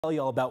Tell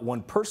you all about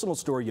one personal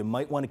story you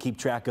might want to keep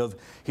track of.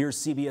 Here's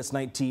CBS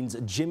 19's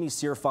Jimmy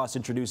Searfoss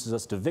introduces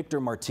us to Victor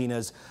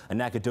Martinez, a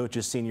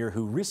Nacogdoches senior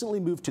who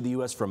recently moved to the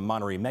U.S. from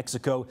Monterrey,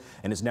 Mexico,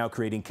 and is now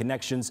creating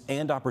connections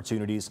and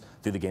opportunities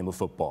through the game of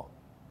football.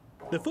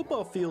 The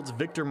football fields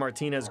Victor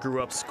Martinez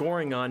grew up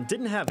scoring on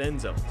didn't have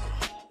end zones.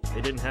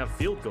 They didn't have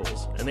field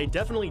goals, and they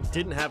definitely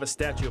didn't have a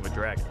statue of a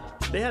dragon.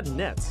 They had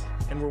nets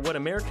and were what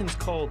Americans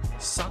called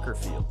soccer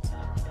fields.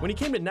 When he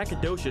came to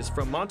Nacogdoches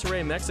from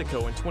Monterrey,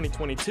 Mexico in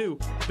 2022,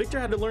 Victor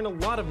had to learn a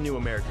lot of new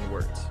American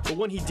words, but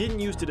one he didn't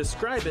use to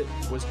describe it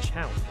was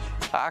challenge.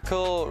 I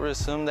could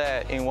resume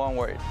that in one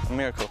word: a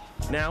miracle.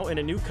 Now, in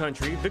a new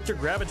country, Victor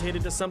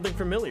gravitated to something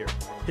familiar: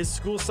 his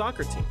school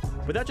soccer team.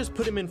 But that just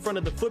put him in front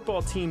of the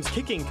football team's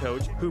kicking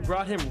coach, who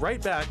brought him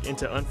right back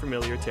into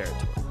unfamiliar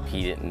territory.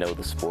 He didn't know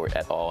the sport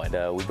at all,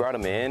 and we brought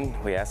him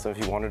in. We asked him if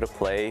he wanted to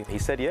play. He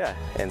said yeah,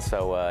 and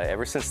so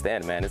ever since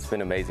then, man, it's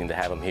been amazing to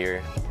have him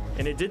here.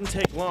 And it didn't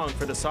take long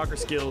for the soccer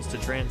skills to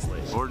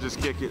translate. Or just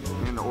kick it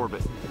into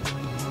orbit.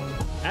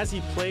 As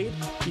he played,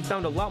 he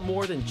found a lot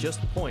more than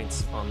just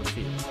points on the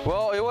field.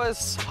 Well, it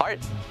was hard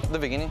at the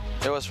beginning.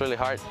 It was really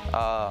hard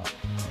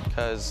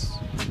because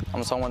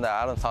I'm someone that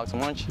I don't talk so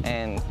much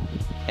in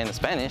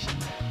Spanish,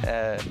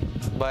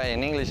 but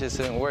in English it's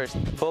even worse.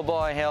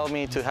 Football helped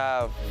me to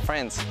have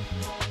friends.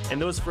 And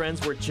those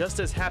friends were just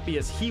as happy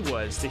as he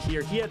was to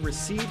hear he had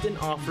received an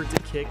offer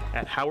to kick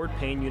at Howard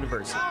Payne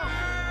University.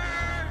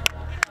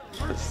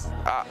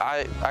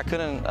 I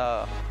couldn't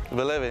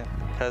believe it,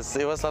 because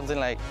it was something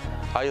like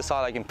how you saw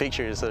like in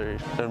pictures or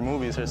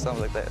movies or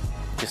something like that.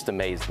 Just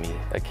amazed me.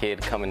 A kid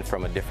coming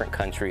from a different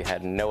country,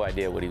 had no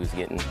idea what he was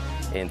getting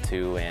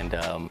into,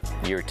 and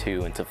year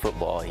two into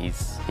football,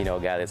 he's a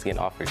guy that's getting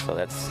offered, so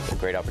that's a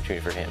great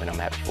opportunity for him, and I'm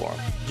happy for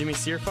him. Jimmy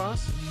Searfoss,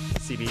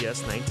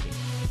 CBS 19.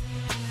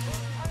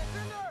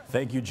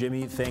 Thank you,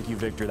 Jimmy. Thank you,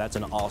 Victor. That's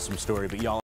an awesome story, but y'all